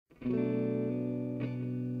Can't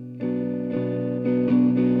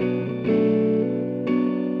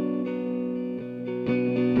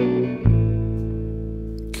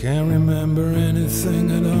remember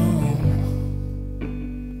anything at all.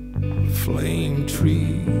 Flame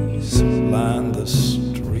trees line the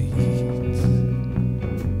streets.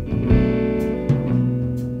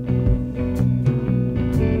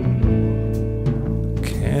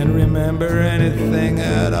 Can't remember anything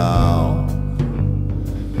at all.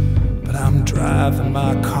 But I'm driving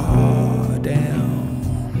my car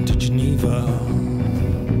down to Geneva.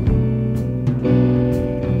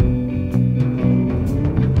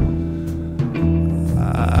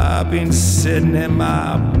 I've been sitting in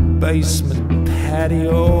my basement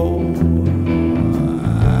patio.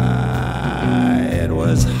 It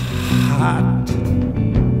was hot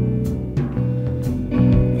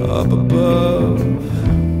up above.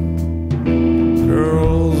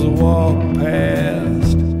 Girls walk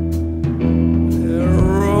past, their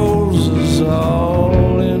roses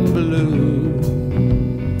all in blue.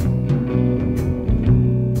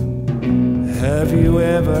 Have you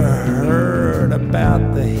ever heard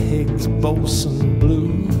about the Higgs Boson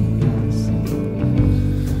blues?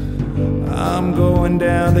 I'm going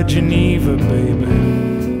down to Geneva, baby,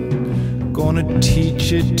 gonna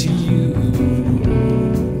teach it to you.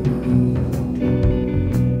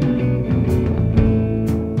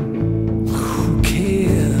 Who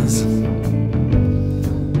cares?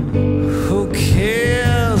 Who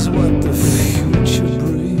cares what the future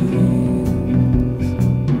brings?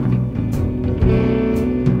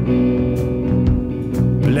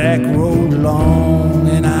 Black road long,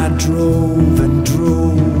 and I drove and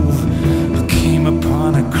drove. I came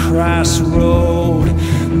upon a crossroad.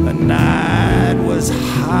 The night was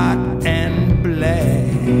hot and black.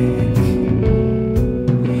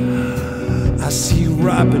 I see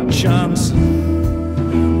Robert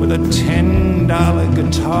Johnson with a $10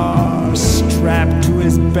 guitar strapped to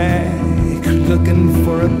his back, looking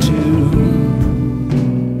for a tune.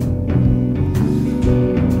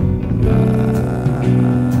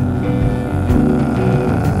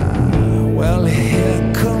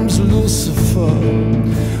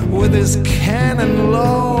 With his canon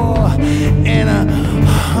law and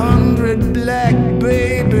 100 black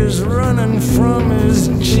babies running from his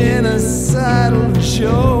genocidal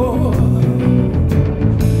jaw.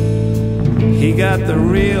 He got the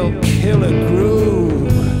real killer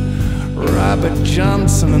groove, Robert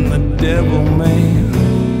Johnson and the Devil Man.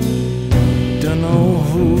 Dunno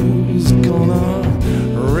who's gonna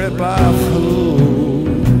rip off who.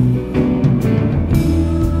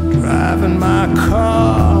 Driving my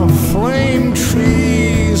car, flame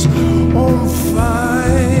trees on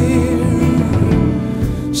fire,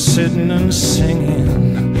 sitting and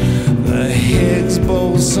singing the Higgs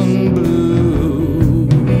Boson blues.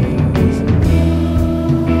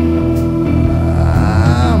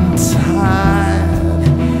 I'm tired,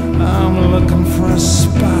 I'm looking for a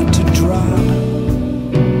spot to drop.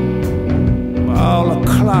 All the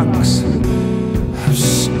clocks have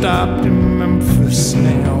stopped in Memphis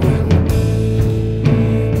now.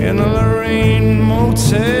 In the Lorraine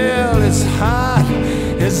Motel, it's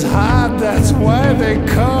hot, that's why they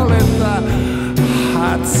call it the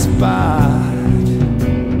hot spot.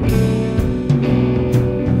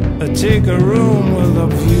 I take a room with a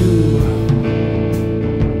view,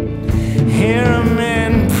 hear a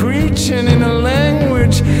man preaching in a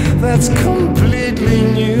language that's completely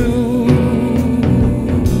new.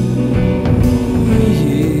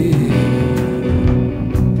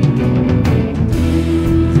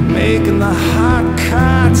 Making the hot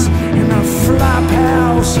cots in a flop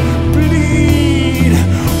house bleed,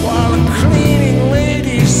 while the cleaning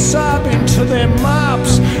ladies sobbing to their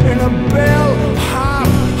mops in a bell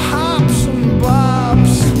hops and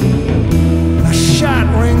bobs. A shot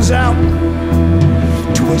rings out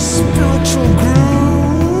to a spiritual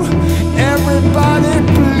groove, everybody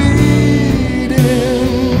bleeding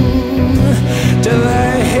to the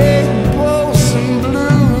Higgs Boson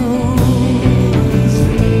blues.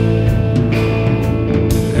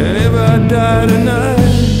 And if I die tonight,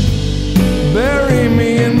 bury me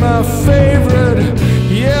in my favorite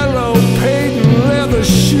yellow patent leather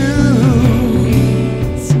shoes,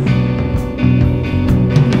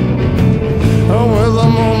 with a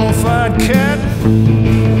mummified cat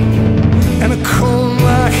and a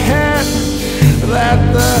cone-like hat that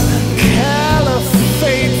the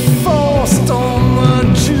caliphate forced on the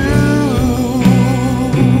Jews.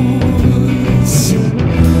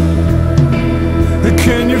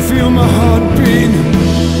 Can you feel my heartbeat?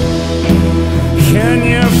 Can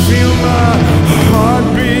you feel my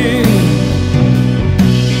heartbeat?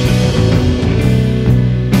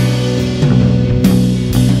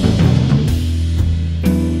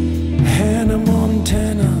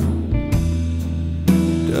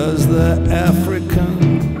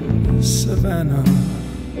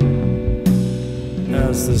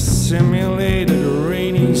 simulated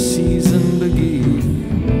rainy season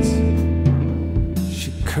begins.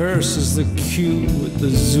 She curses the queue with the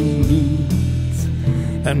Zulus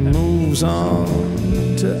and moves on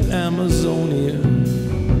to Amazonia,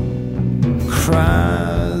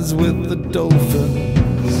 cries with the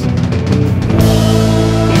dolphins.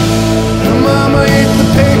 Mama ate the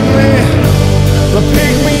pygmy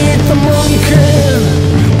ate the monkey.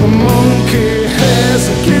 The monkey has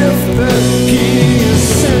a gift that he is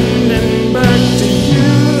sending back to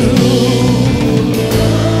you.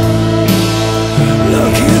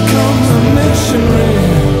 Look, here comes a missionary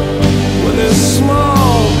with his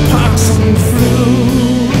smallpox and flu.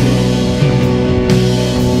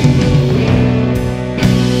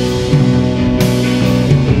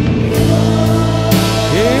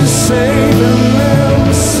 He's saving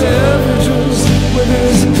them savages with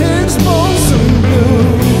his Higgs, Boson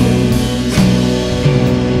blues.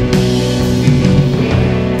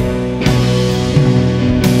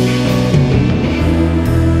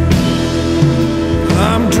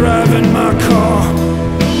 I'm driving my car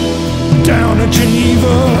down to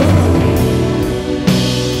Geneva.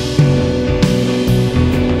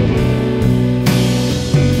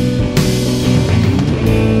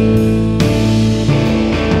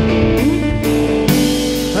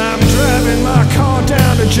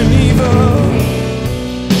 Geneva.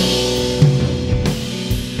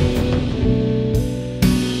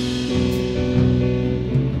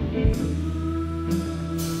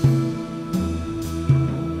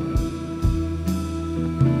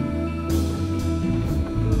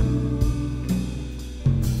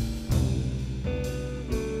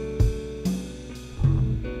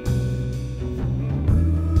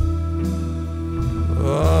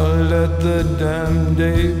 Oh, let the damn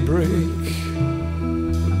day break.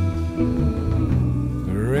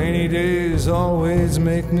 Rainy days always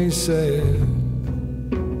make me sad.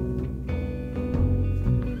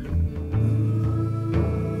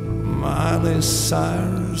 Miley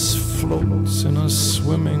Cyrus floats in a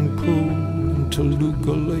swimming pool in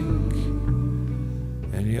Toluca Lake,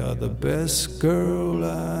 and you're the best girl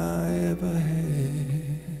I ever had.